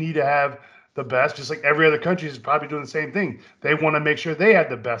think we need to have the best, just like every other country is probably doing the same thing. They want to make sure they have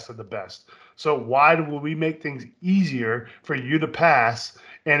the best of the best. So why will we make things easier for you to pass?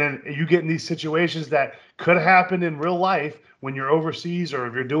 And then you get in these situations that could happen in real life when you're overseas, or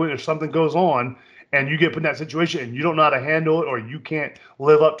if you're doing, if something goes on and you get put in that situation and you don't know how to handle it, or you can't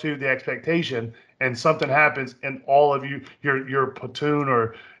live up to the expectation, and something happens and all of you, your platoon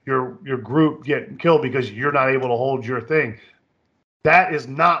or your group get killed because you're not able to hold your thing. That is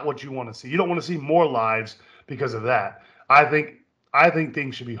not what you want to see. You don't want to see more lives because of that. I think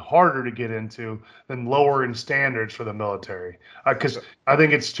things should be harder to get into than lowering standards for the military, because I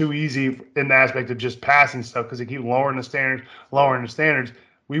think it's too easy in the aspect of just passing stuff, because they keep lowering the standards, lowering the standards.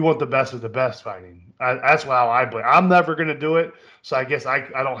 We want the best of the best fighting. That's how I play. I'm never going to do it, so I guess I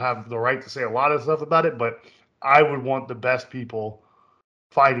don't have the right to say a lot of stuff about it, but I would want the best people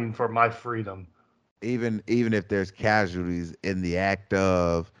fighting for my freedom. Even if there's casualties in the act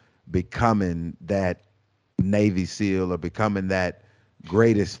of becoming that Navy SEAL or becoming that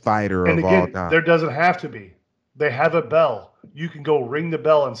greatest fighter And of all again, time. there doesn't have to be. They have a bell. You can go ring the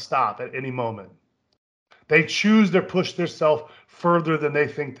bell and stop at any moment. They choose to push themselves further than they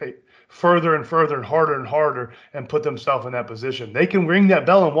think further and further and harder, and put themselves in that position. They can ring that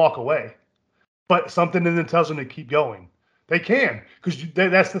bell and walk away, but something in them tells them to keep going. They can, because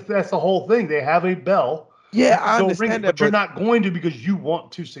that's the whole thing. They have a bell. Yeah, You can I go ring understand it, that, but you're but not going to, because you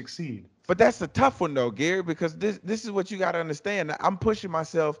want to succeed. that's a tough one though, Gary, because this is what you got to understand. I'm pushing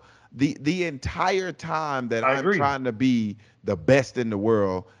myself the entire time that I I'm agree. trying to be the best in the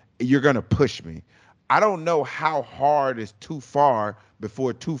world. You're gonna push me. I don't know how hard is too far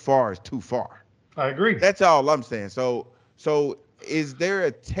before too far is too far. I agree. That's all I'm saying. So is there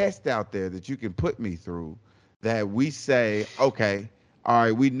a test out there that you can put me through that we say, okay, all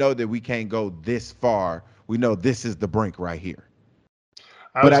right, we know that we can't go this far. We know this is the brink right here.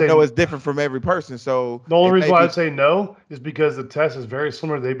 I But would I say know it's different from every person. So the only it reason may why be, I'd say no is because the test is very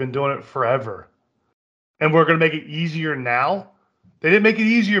similar. They've been doing it forever, and we're going to make it easier now. They didn't make it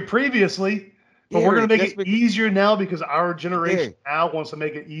easier previously, but we're going Gary, to make just it because, easier now because our generation Gary, now wants to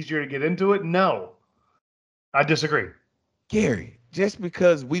make it easier to get into it. No, I disagree. Gary, just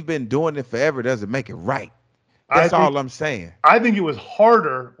because we've been doing it forever doesn't make it right. I That's think all I'm saying. I think it was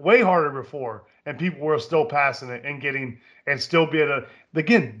harder, way harder before, and people were still passing it and getting and still being able to.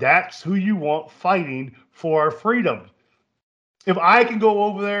 Again, that's who you want fighting for our freedom. If I can go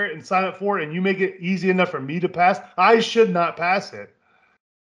over there and sign up for it, and you make it easy enough for me to pass, I should not pass it.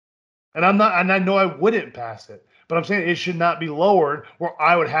 And I'm not, and I know I wouldn't pass it, but I'm saying it should not be lowered where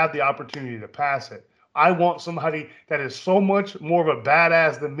I would have the opportunity to pass it. I want somebody that is so much more of a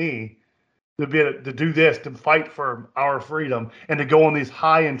badass than me to be able to do this, to fight for our freedom, and to go on these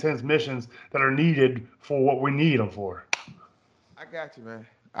high intense missions that are needed for what we need them for. I got you, man.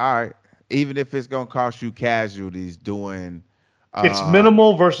 All right. Even if it's gonna cost you casualties doing It's uh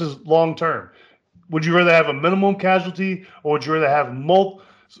minimal versus long term. Would you rather have a minimum casualty, or would you rather have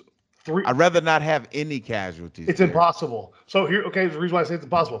three? I'd rather not have any casualties, It's Gary. impossible. So here, okay, the reason why I say it's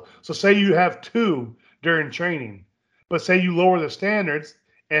impossible. So say you have two during training, but say you lower the standards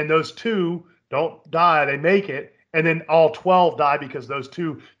and those two don't die, they make it, and then all 12 die because those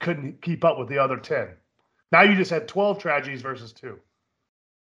two couldn't keep up with the other 10. Now you just had 12 tragedies versus two.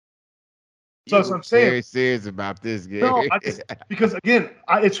 So that's what I'm saying. Very serious about this, Gary. No, because again,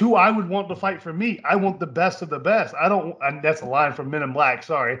 it's who I would want to fight for me. I want the best of the best. I don't. And that's a line from Men in Black.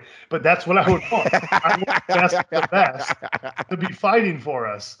 Sorry, but that's what I would want. I want the best of the best to be fighting for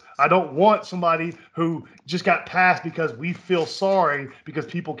us. I don't want somebody who just got passed because we feel sorry because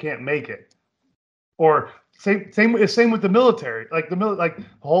people can't make it. Or same with the military. Like the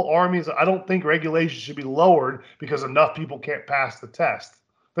whole armies. I don't think regulations should be lowered because enough people can't pass the test.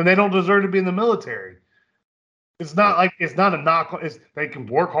 Then they don't deserve to be in the military. It's not a knock. They can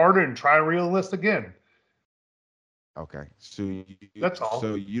work harder and try and re-enlist again. Okay, so that's all.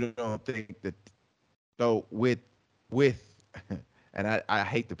 So you don't think that? So with, and I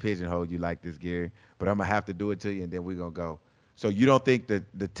hate to pigeonhole you like this, Gary, but I'm gonna have to do it to you, and then we're gonna go. So you don't think that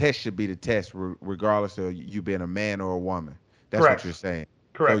the test should be the test, regardless of you being a man or a woman? That's Correct. What you're saying.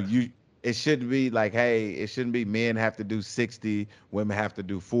 Correct. So it shouldn't be like, hey, it shouldn't be men have to do 60, women have to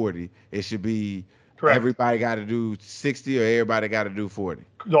do 40. It should be Correct. Everybody got to do 60 or everybody got to do 40.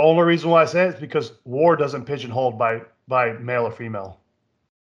 The only reason why I say it is because war doesn't pigeonhole by male or female.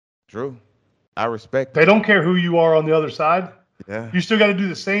 True. I respect. They don't care who you are on the other side. Yeah. You still got to do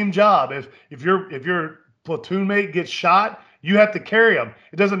the same job. If your platoon mate gets shot, you have to carry them.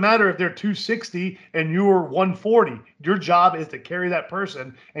 It doesn't matter if they're 260 and you're 140. Your job is to carry that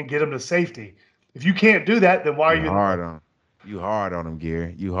person and get them to safety. If you can't do that, then why are you hard on them? You hard on them,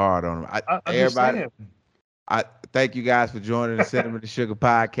 Gary. You hard on them. Everybody. I thank you guys for joining the Cinnamon and Sugar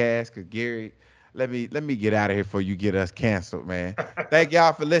podcast. Cause Gary, let me get out of here before you get us canceled, man. Thank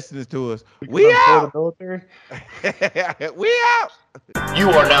y'all for listening to us. We out. We out. You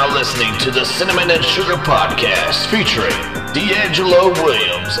are now listening to the Cinnamon and Sugar podcast featuring D'Angelo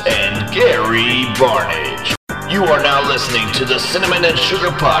Williams and Gary Barnage. You are now listening to the Cinnamon and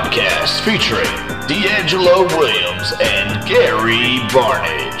Sugar podcast featuring D'Angelo Williams and Gary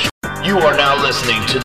Barnage. You are now listening to